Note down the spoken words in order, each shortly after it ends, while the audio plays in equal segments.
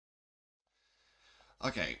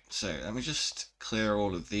Okay, so let me just clear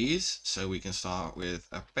all of these so we can start with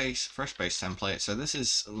a fresh base template. So this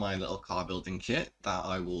is my little car building kit that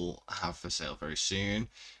I will have for sale very soon,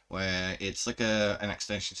 where it's like an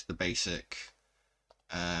extension to the basic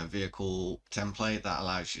vehicle template that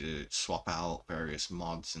allows you to swap out various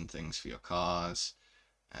mods and things for your cars.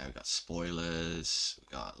 We've got spoilers, we've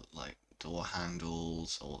got like door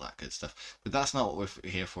handles, all that good stuff. But that's not what we're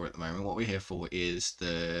here for at the moment. What we're here for is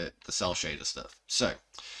the cell shader stuff. So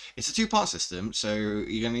it's a two-part system. So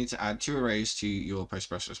you're going to need to add two arrays to your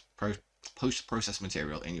post-process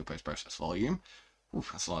material in your post-process volume.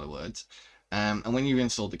 Oof, that's a lot of words. And when you've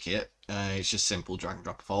installed the kit, it's just simple drag and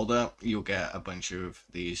drop a folder. You'll get a bunch of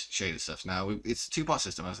these shader stuff. Now, it's a two-part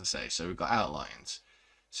system, as I say. So we've got outlines.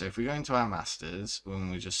 So if we go into our masters, when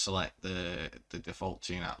we just select the default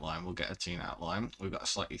toon outline, we'll get a toon outline. We've got a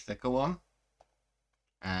slightly thicker one.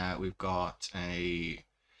 We've got a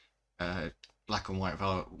black and white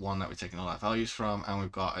one that we're taking all our values from, and we've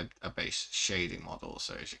got a base shading model.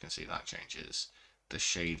 So as you can see, that changes the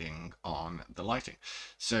shading on the lighting.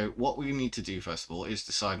 So what we need to do first of all is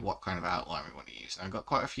decide what kind of outline we want to use. Now I've got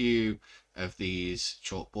quite a few of these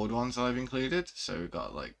chalkboard ones that I've included. So we've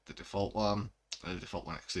got like the default one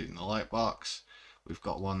excluding the light box. We've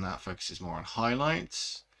got one that focuses more on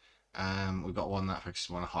highlights. We've got one that focuses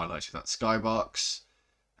more on highlights with that skybox.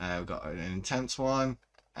 We've got an intense one.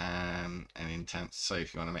 An intense, so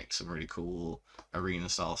if you want to make some really cool arena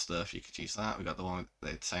style stuff, you could use that. We got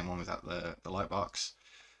the same one without the light box.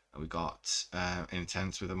 We got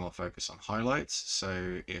intense with a more focus on highlights.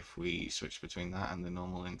 So if we switch between that and the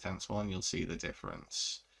normal intense one, you'll see the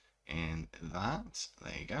difference in that.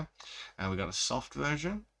 There you go. And we got a soft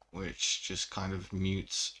version, which just kind of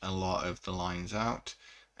mutes a lot of the lines out,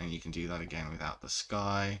 and you can do that again without the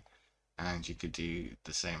sky. And you could do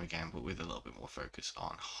the same again, but with a little bit more focus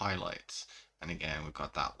on highlights. And again, we've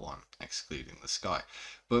got that one excluding the sky.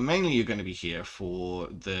 But mainly you're going to be here for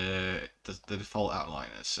the default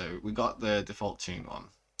outliners. So we got the default toon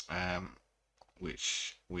one,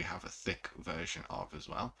 which we have a thick version of as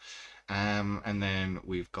well. And then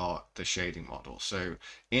we've got the shading model. So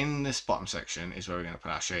in this bottom section is where we're going to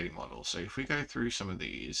put our shading model. So if we go through some of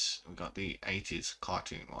these, we've got the 80s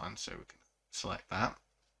cartoon one, so we can select that,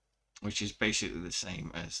 which is basically the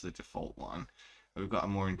same as the default one. We've got a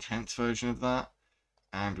more intense version of that,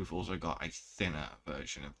 and we've also got a thinner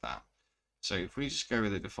version of that. So if we just go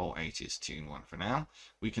with the default 80s toon one for now,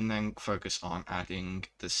 we can then focus on adding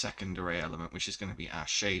the second array element, which is going to be our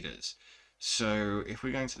shaders. So if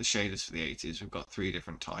we go into the shaders for the 80s, we've got three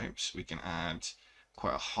different types. We can add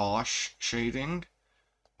quite a harsh shading,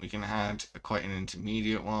 we can add quite an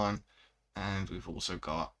intermediate one, and we've also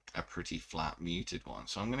got a pretty flat muted one.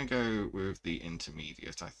 So I'm going to go with the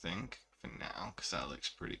intermediate, I think, for now, because that looks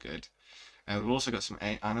pretty good. And we've also got some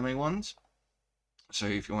anime ones. So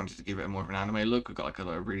if you wanted to give it more of an anime look, we've got like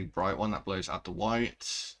a really bright one that blows out the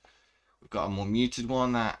whites. We've got a more muted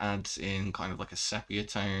one that adds in kind of like a sepia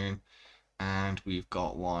tone. And we've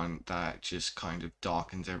got one that just kind of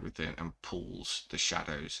darkens everything and pulls the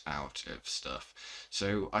shadows out of stuff.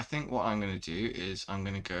 So I think what I'm going to do is I'm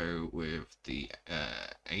going to go with the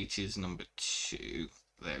 80s number 2.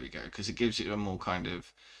 There we go, because it gives it a more kind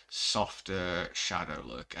of softer shadow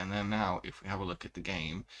look. And then now if we have a look at the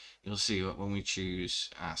game, you'll see that when we choose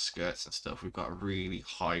our skirts and stuff, we've got a really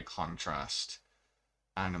high contrast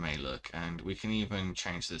anime look, and we can even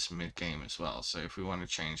change this mid-game as well. So if we want to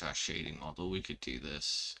change our shading model, we could do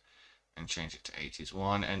this and change it to 80s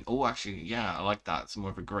one. And oh, actually, yeah, I like that. It's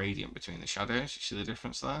more of a gradient between the shadows. You see the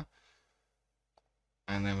difference there?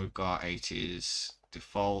 And then we've got 80s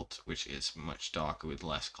default, which is much darker with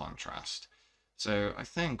less contrast. So I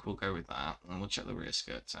think we'll go with that, and we'll check the rear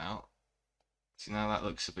skirts out. See, now that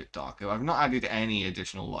looks a bit darker. I've not added any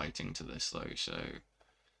additional lighting to this though, so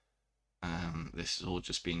this is all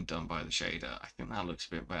just being done by the shader. I think that looks a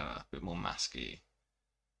bit better, a bit more masky.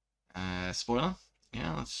 Spoiler?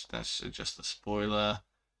 Yeah, let's adjust the spoiler.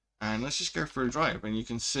 And let's just go for a drive, and you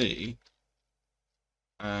can see,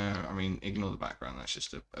 I mean, ignore the background, that's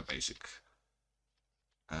just a basic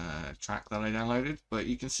track that I downloaded, but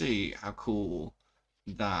you can see how cool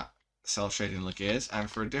that cell shading look is. And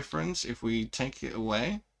for a difference, if we take it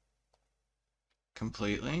away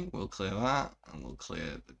completely, we'll clear that, and we'll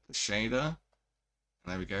clear the shader.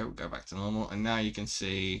 There we go, we'll go back to normal, and now you can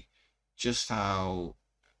see just how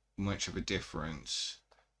much of a difference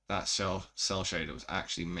that cell shader was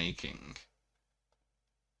actually making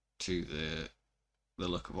to the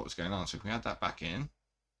look of what was going on. So if we add that back in,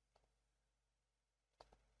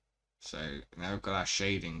 so now we've got our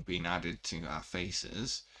shading being added to our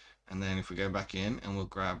faces, And then if we go back in and we'll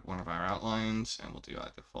grab one of our outlines and we'll do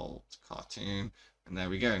our default cartoon. And there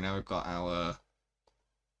we go. Now we've got our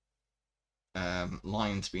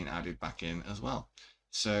lines being added back in as well.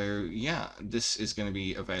 So yeah, this is going to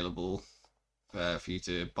be available for you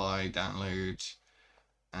to buy, download,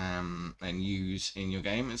 and use in your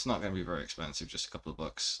game. It's not going to be very expensive, just a couple of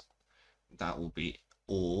bucks. That will be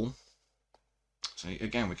all. So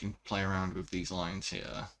again, we can play around with these lines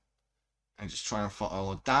here and just try and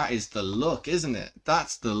follow. Oh, that is the look, isn't it?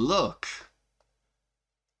 That's the look.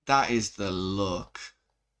 That is the look.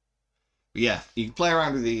 But yeah, you can play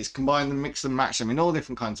around with these, combine them, mix them, match them in all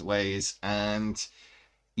different kinds of ways, and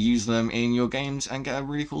use them in your games and get a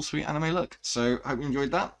really cool, sweet anime look. So, hope you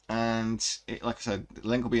enjoyed that. And like I said, the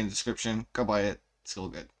link will be in the description. Go buy it. It's all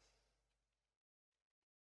good.